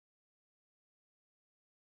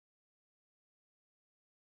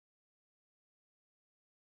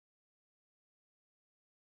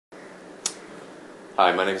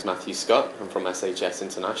Hi, my name is Matthew Scott. I'm from SHS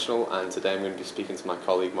International, and today I'm going to be speaking to my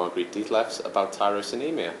colleague Marguerite Dietlefs about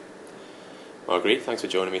tyrosinaemia. Marguerite, thanks for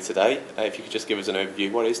joining me today. If you could just give us an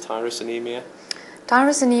overview, what is tyrosinaemia?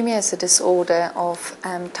 Tyrosinaemia is a disorder of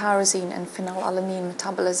tyrosine and phenylalanine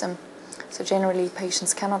metabolism. So generally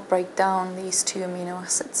patients cannot break down these two amino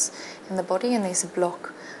acids in the body, and there's a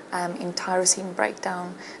block in tyrosine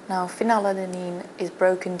breakdown. Now phenylalanine is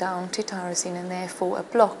broken down to tyrosine, and therefore a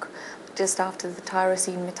block just after the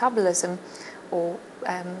tyrosine metabolism, or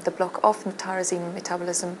the block of tyrosine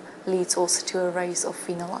metabolism, leads also to a raise of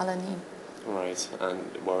phenylalanine. Right, and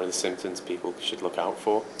what are the symptoms people should look out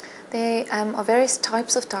for? There are various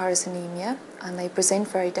types of tyrosinemia, and they present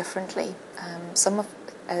very differently. Some of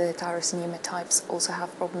the tyrosinemia types also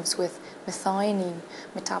have problems with methionine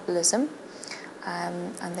metabolism,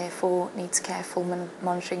 and therefore needs careful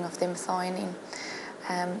monitoring of the methionine.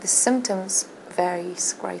 The symptoms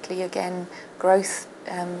varies greatly. Again, growth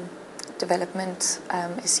development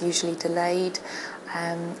is usually delayed,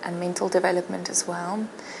 and mental development as well.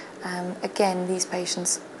 Again, these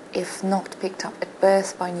patients, if not picked up at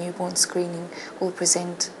birth by newborn screening, will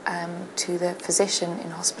present to the physician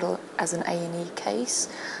in hospital as an A&E case,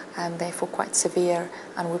 therefore quite severe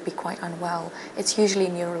and would be quite unwell. It's usually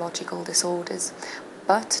neurological disorders,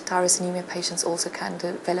 but tyrosinemia patients also can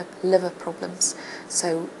develop liver problems,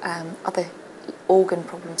 so other organ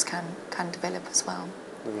problems can develop as well.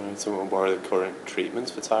 Right, so what are the current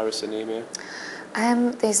treatments for tyrosinemia?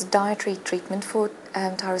 There's a dietary treatment for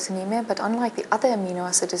tyrosinemia, but unlike the other amino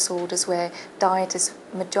acid disorders where diet is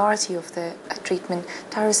majority of the treatment,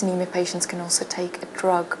 tyrosinemia patients can also take a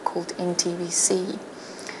drug called NTBC,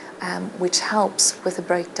 which helps with the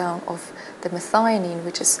breakdown of the methionine,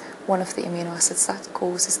 which is one of the amino acids that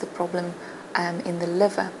causes the problem in the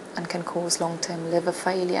liver and can cause long-term liver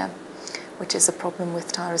failure, which is a problem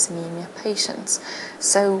with tyrosinemia patients.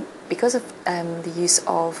 So because of the use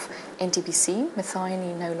of NTBC,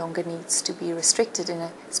 methionine no longer needs to be restricted,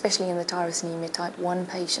 especially in the tyrosinemia type 1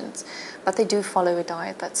 patients, but they do follow a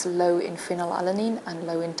diet that's low in phenylalanine and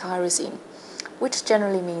low in tyrosine, which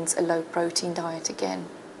generally means a low protein diet again.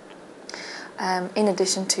 In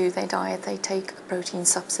addition to their diet, they take a protein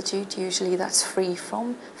substitute, usually that's free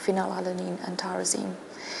from phenylalanine and tyrosine.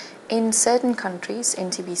 In certain countries,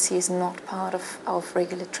 NTBC is not part of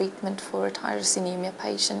regular treatment for a tyrosinemia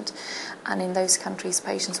patient, and in those countries,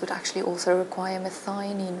 patients would actually also require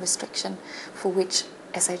methionine restriction, for which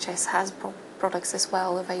SHS has products as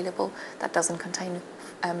well available that doesn't contain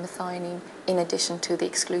methionine, in addition to the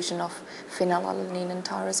exclusion of phenylalanine and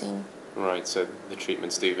tyrosine. Right, so the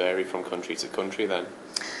treatments do vary from country to country then?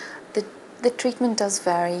 The treatment does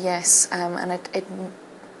vary, yes, and it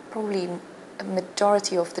probably a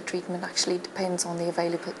majority of the treatment actually depends on the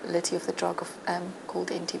availability of the drug called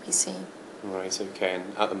NTBC. Right, okay,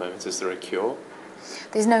 and at the moment, is there a cure?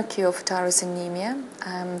 There's no cure for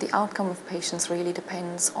tyrosinemia. The outcome of patients really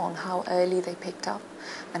depends on how early they picked up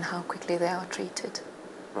and how quickly they are treated.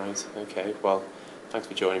 Right, okay, well, thanks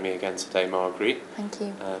for joining me again today, Marguerite. Thank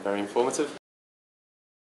you. Very informative.